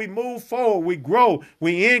 Amen. We move forward. We grow.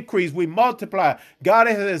 We increase. We multiply. God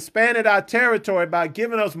has expanded our territory by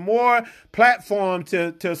giving us more platform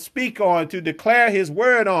to speak on, to declare his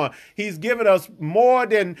word on. He's given us more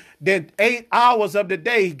than 8 hours of the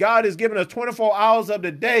day. God has given us 24 hours of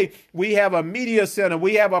the day. We have a media center.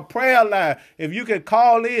 We have a prayer line. If you can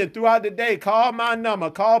call in throughout the day, call my number,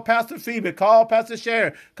 call Pastor Phoebe, call Pastor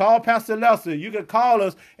Sharon, call Pastor Lester. You can call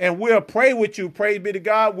us and we'll pray with you. Praise be to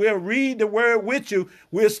God. We'll read the word with you.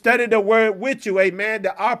 We'll study the word with you. Amen.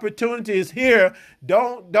 The opportunity is here.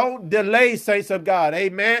 Don't delay, saints of God.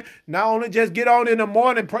 Amen. Not only just get on in the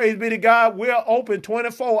morning. Praise be to God. We're open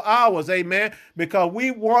 24 hours. Amen. Because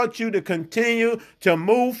we want you to continue to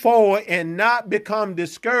move forward and not become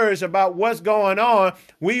discouraged about what's going on.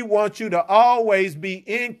 We want you to always be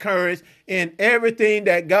encouraged in everything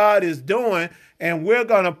that God is doing. And we're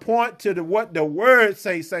going to point to what the word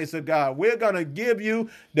says of God. We're going to give you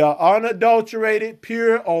the unadulterated,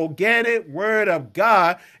 pure, organic word of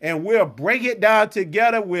God. And we'll break it down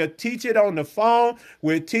together. We'll teach it on the phone.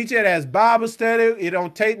 We'll teach it as Bible study. It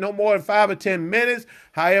don't take no more than 5 or 10 minutes.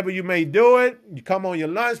 However you may do it. You come on your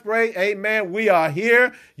lunch break. Amen. We are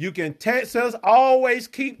here. You can text us. Always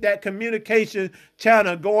keep that communication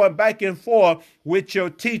channel going back and forth with your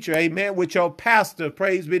teacher, amen, with your pastor,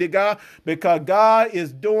 praise be to God, because God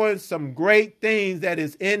is doing some great things that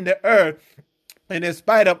is in the earth. And in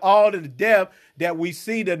spite of all of the death that we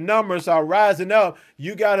see, the numbers are rising up.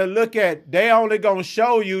 You got to look at, they only going to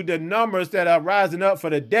show you the numbers that are rising up for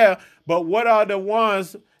the death, but what are the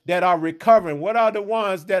ones that are recovering? What are the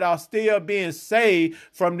ones that are still being saved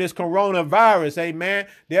from this coronavirus? Amen.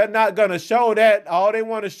 They're not going to show that. All they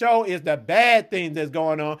want to show is the bad things that's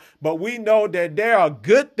going on. But we know that there are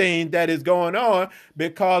good things that is going on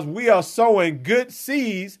because we are sowing good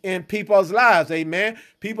seeds in people's lives. Amen.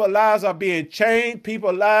 People's lives are being changed.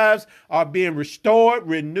 People's lives are being restored,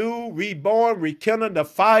 renewed, reborn, rekindling the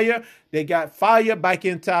fire. They got fire back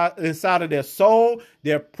inside of their soul.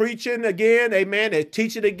 They're preaching again. Amen. They're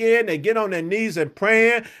teaching again. They get on their knees and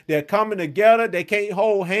praying. They're coming together. They can't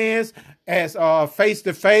hold hands as face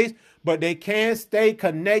to face, but they can stay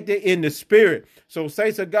connected in the spirit. So,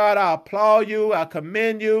 saints of God, I applaud you. I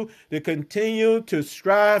commend you to continue to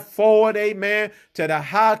strive forward, amen, to the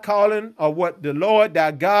high calling of what the Lord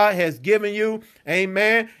thy God has given you,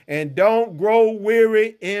 amen. And don't grow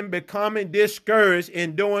weary in becoming discouraged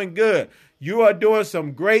in doing good. You are doing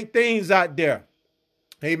some great things out there.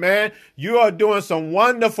 Amen. You are doing some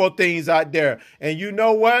wonderful things out there. And you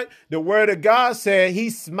know what? The word of God said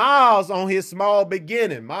he smiles on his small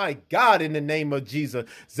beginning. My God, in the name of Jesus.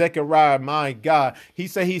 Zechariah, my God. He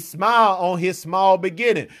said he smiled on his small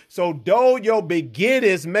beginning. So though your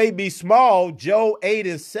beginnings may be small, Job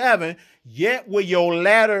 8:7, yet will your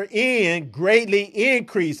latter end greatly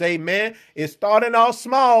increase. Amen. It's starting off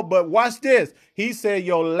small, but watch this. He said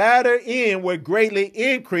your latter end will greatly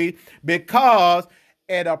increase because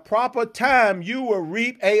at a proper time, you will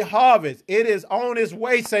reap a harvest. It is on its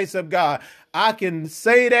way, saints of God. I can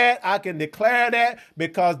say that. I can declare that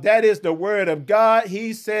because that is the word of God.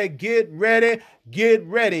 He said, get ready, get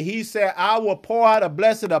ready. He said, I will pour out a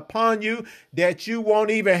blessing upon you that you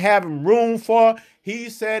won't even have room for. He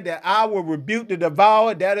said that I will rebuke the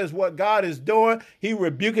devourer. That is what God is doing. He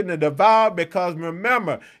rebuking the devourer because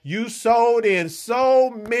remember, you sowed in so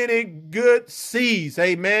many good seeds,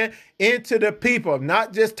 amen, into the people.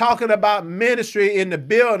 Not just talking about ministry in the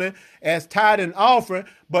building as tithe and offering,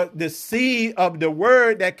 but the seed of the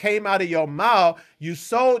word that came out of your mouth. You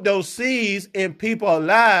sowed those seeds in people's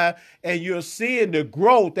lives and you're seeing the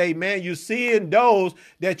growth, amen. You're seeing those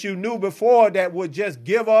that you knew before that would just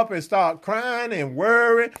give up and start crying and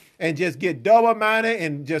worrying and just get double-minded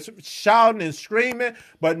and just shouting and screaming.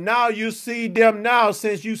 But now you see them now,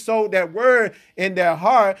 since you sowed that word in their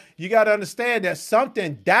heart, you got to understand that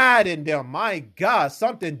something died in them. My God,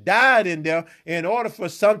 something died in them in order for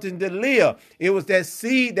something to live. It was that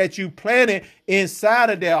seed that you planted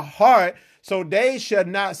inside of their heart. So they should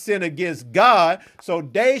not sin against God. So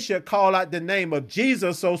they should call out the name of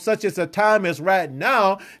Jesus. So such as a time as right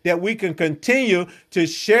now that we can continue to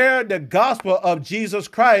share the gospel of Jesus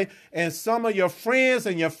Christ. And some of your friends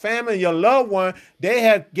and your family and your loved one, they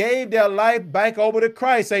have gave their life back over to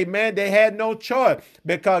Christ. Amen. They had no choice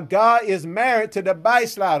because God is married to the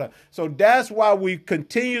backslider. So that's why we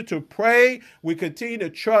continue to pray. We continue to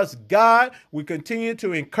trust God. We continue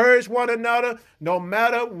to encourage one another, no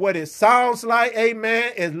matter what it sounds like.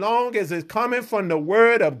 Amen. As long as it's coming from the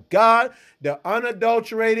word of God, the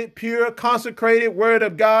unadulterated, pure, consecrated word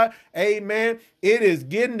of God. Amen. It is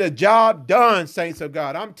getting the job done, saints of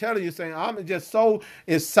God. I'm telling you, saints, I'm just so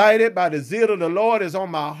excited by the zeal of the Lord is on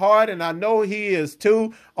my heart, and I know he is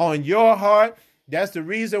too on your heart. That's the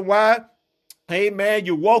reason why, amen,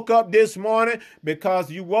 you woke up this morning, because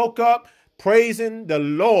you woke up praising the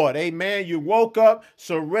Lord. Amen. You woke up,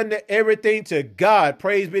 surrender everything to God.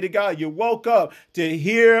 Praise be to God. You woke up to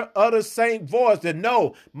hear other saint voice, to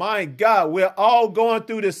know, my God, we're all going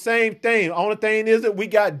through the same thing. Only thing is that we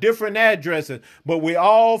got different addresses, but we're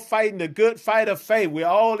all fighting the good fight of faith. We're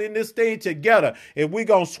all in this thing together. If we're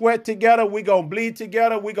going to sweat together, we're going to bleed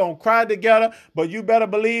together, we're going to cry together, but you better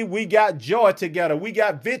believe we got joy together. We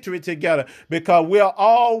got victory together because we're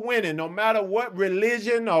all winning, no matter what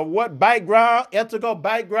religion or what background, ethical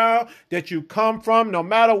background that you come from, no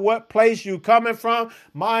matter what place you coming from.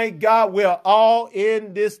 My God, we're all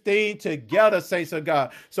in this thing together, saints of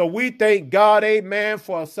God. So we thank God, amen,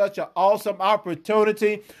 for such an awesome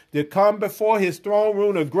opportunity to come before his throne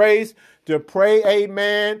room of grace, to pray,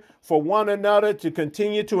 amen, for one another, to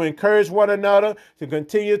continue to encourage one another, to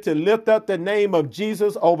continue to lift up the name of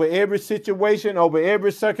Jesus over every situation, over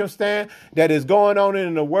every circumstance that is going on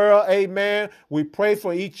in the world. Amen. We pray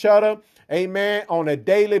for each other, amen, on a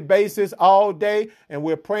daily basis, all day, and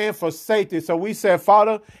we're praying for safety. So we said,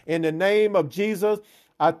 Father, in the name of Jesus,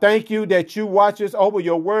 I thank you that you watch us over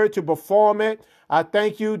your word to perform it. I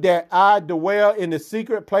thank you that I dwell in the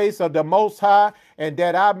secret place of the Most High, and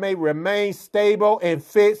that I may remain stable and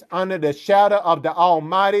fixed under the shadow of the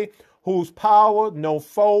Almighty, whose power no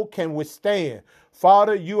foe can withstand.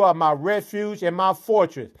 Father, you are my refuge and my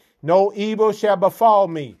fortress. No evil shall befall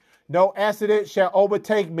me. No accident shall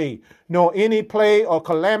overtake me, nor any plague or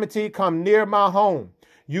calamity come near my home.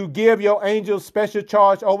 You give your angels special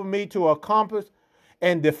charge over me to accomplish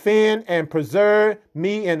and defend and preserve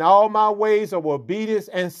me in all my ways of obedience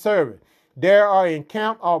and service. There are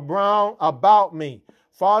encamped around about me.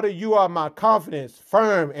 Father, you are my confidence,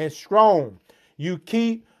 firm and strong. You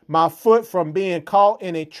keep my foot from being caught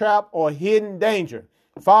in a trap or hidden danger.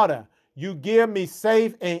 Father, you give me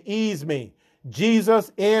safe and ease me.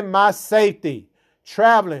 Jesus in my safety.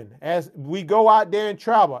 Traveling, as we go out there and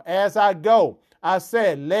travel, as I go, I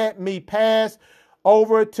said, let me pass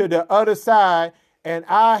over to the other side, and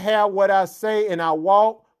I have what I say, and I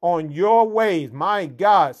walk on your ways. My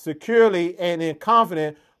God, securely and in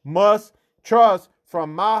confidence must trust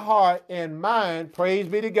from my heart and mind, praise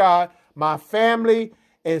be to God, my family,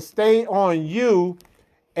 and stay on you,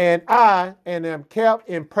 and I am kept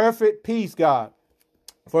in perfect peace, God,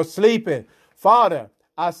 for sleeping. Father,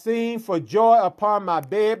 I sing for joy upon my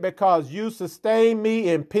bed because you sustain me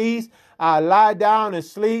in peace. I lie down and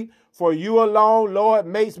sleep, for you alone, Lord,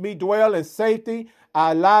 makes me dwell in safety.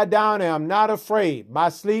 I lie down and I'm not afraid. My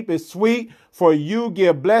sleep is sweet, for you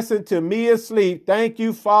give blessing to me in sleep. Thank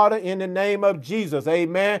you, Father, in the name of Jesus.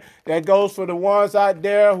 Amen. That goes for the ones out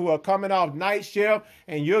there who are coming off night shift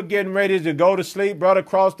and you're getting ready to go to sleep. Brother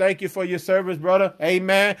Cross, thank you for your service, brother.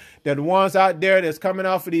 Amen. That the ones out there that's coming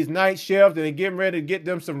off of these night shifts and they're getting ready to get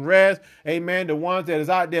them some rest. Amen. The ones that is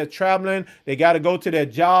out there traveling, they got to go to their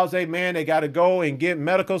jobs. Amen. They got to go and get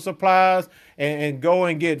medical supplies and go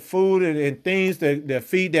and get food and things that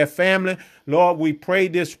feed their family. Lord, we pray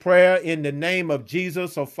this prayer in the name of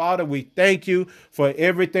Jesus. So, Father, we thank you for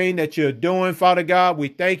everything that you're doing, Father God. We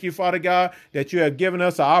thank you, Father God, that you have given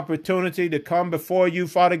us an opportunity to come before you,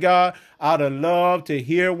 Father God, out of love, to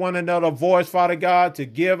hear one another's voice, Father God, to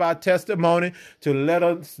give our testimony, to let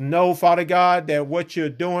us know, Father God, that what you're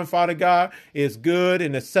doing, Father God, is good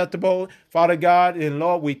and acceptable, Father God. And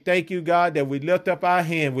Lord, we thank you, God, that we lift up our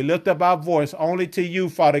hand, we lift up our voice only to you,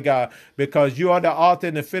 Father God, because you are the author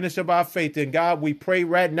and the finisher of our faith. And God, we pray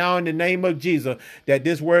right now in the name of Jesus that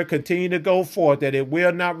this word continue to go forth, that it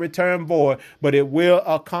will not return void, but it will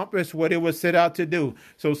accomplish what it was set out to do.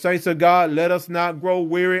 So, saints of God, let us not grow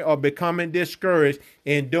weary or becoming discouraged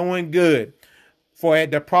in doing good. For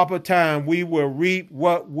at the proper time, we will reap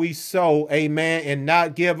what we sow, amen, and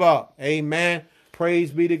not give up. Amen.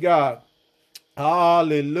 Praise be to God.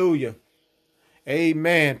 Hallelujah.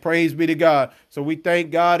 Amen. Praise be to God. So we thank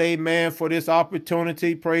God, amen, for this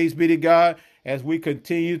opportunity. Praise be to God. As we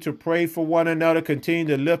continue to pray for one another, continue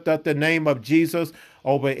to lift up the name of Jesus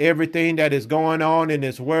over everything that is going on in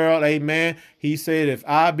this world. Amen. He said, if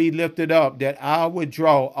I be lifted up, that I would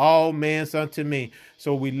draw all men unto me.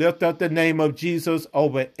 So we lift up the name of Jesus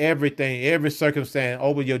over everything, every circumstance,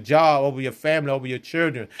 over your job, over your family, over your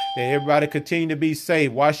children, that everybody continue to be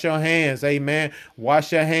saved. Wash your hands. Amen.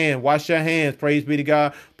 Wash your hands. Wash your hands. Praise be to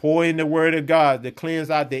God. Pour in the word of God to cleanse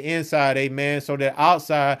out the inside. Amen. So that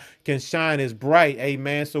outside can shine as bright.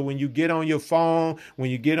 Amen. So when you get on your phone, when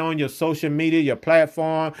you get on your social media, your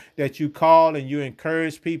platform, that you call and you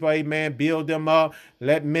encourage people. Amen. Build them up.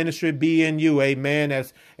 Let ministry be in you. Amen.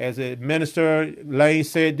 As Minister Lane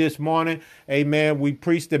said this morning, amen, we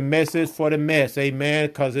preach the message for the mess. Amen.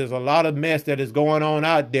 Because there's a lot of mess that is going on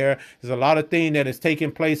out there. There's a lot of things that is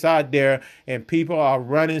taking place out there, and people are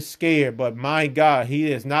running scared. But my God, he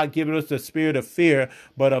has not given us the spirit of fear,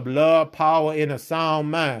 but of love, power, and a sound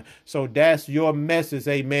mind. So that's your message,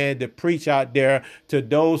 amen, to preach out there to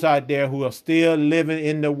those out there who are still living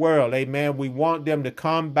in the world. Amen. We want them to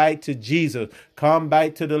come back to Jesus. Come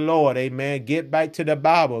back to the Lord. Amen. Get back to the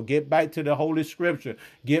Bible. Get back to the Holy Scripture.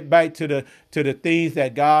 Get back to the things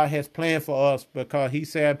that God has planned for us, because he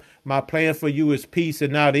said, my plan for you is peace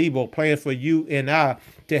and not evil. Plan for you and I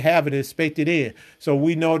to have an expected end. So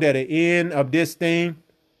we know that the end of this thing,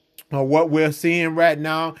 or what we're seeing right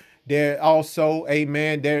now, there also,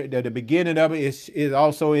 amen, there the beginning of it is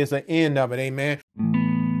also is an end of it. Amen.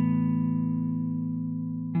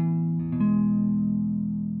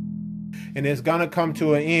 And it's going to come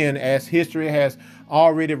to an end, as history has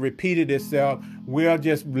already repeated itself. We're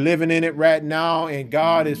just living in it right now, and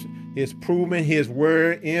God is is proving his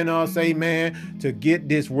word in us, amen, to get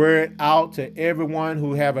this word out to everyone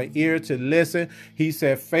who have an ear to listen. He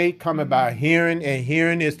said, faith coming by hearing, and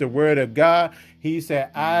hearing is the word of God. He said,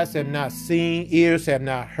 eyes have not seen, ears have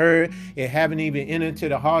not heard, it haven't even entered into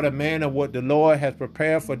the heart of man of what the Lord has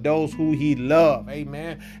prepared for those who he loves.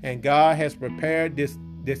 Amen. And God has prepared this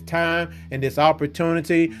time and this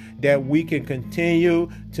opportunity that we can continue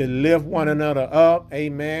to lift one another up.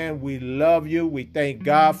 Amen. We love you. We thank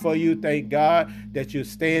God for you. Thank God that you're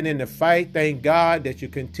staying in the fight. Thank God that you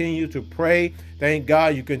continue to pray. Thank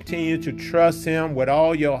God you continue to trust him with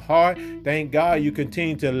all your heart. Thank God you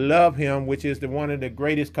continue to love him, which is one of the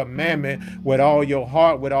greatest commandments, with all your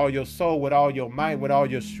heart, with all your soul, with all your might, with all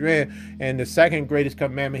your strength. And the second greatest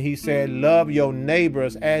commandment, he said, love your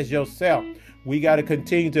neighbors as yourself. We got to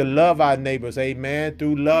continue to love our neighbors, amen.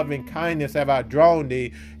 Through love and kindness have I drawn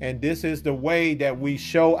thee. And this is the way that we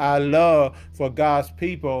show our love for God's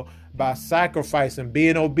people, by sacrificing,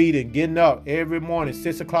 being obedient, getting up every morning,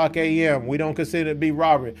 6 o'clock a.m. We don't consider it to be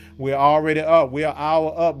robbery. We're already up. We're an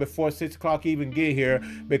hour up before 6 o'clock even get here,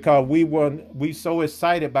 because we so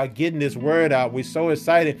excited by getting this word out. We're so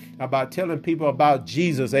excited about telling people about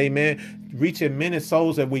Jesus, amen, reaching many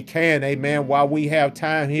souls that we can, amen, while we have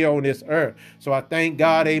time here on this earth. So I thank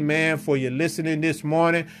God, amen, for you listening this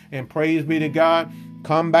morning, and praise be to God.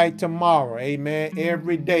 Come back tomorrow, amen,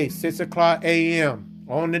 every day, 6 o'clock a.m.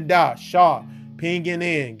 on the dot, sharp, pinging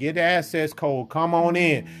in, get the access code, come on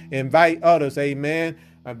in, invite others, amen,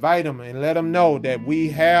 invite them and let them know that we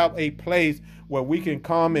have a place where we can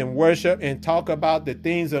come and worship and talk about the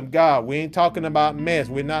things of God. We ain't talking about mess.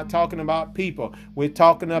 We're not talking about people. We're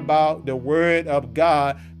talking about the word of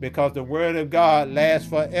God, because the word of God lasts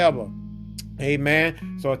forever.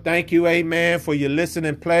 Amen. So thank you, amen, for your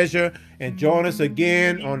listening pleasure, and join us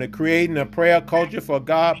again on the Creating a Prayer Culture for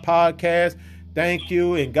God podcast. Thank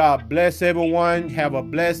you, and God bless everyone. Have a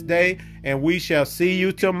blessed day, and we shall see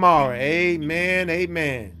you tomorrow. Amen.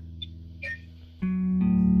 Amen.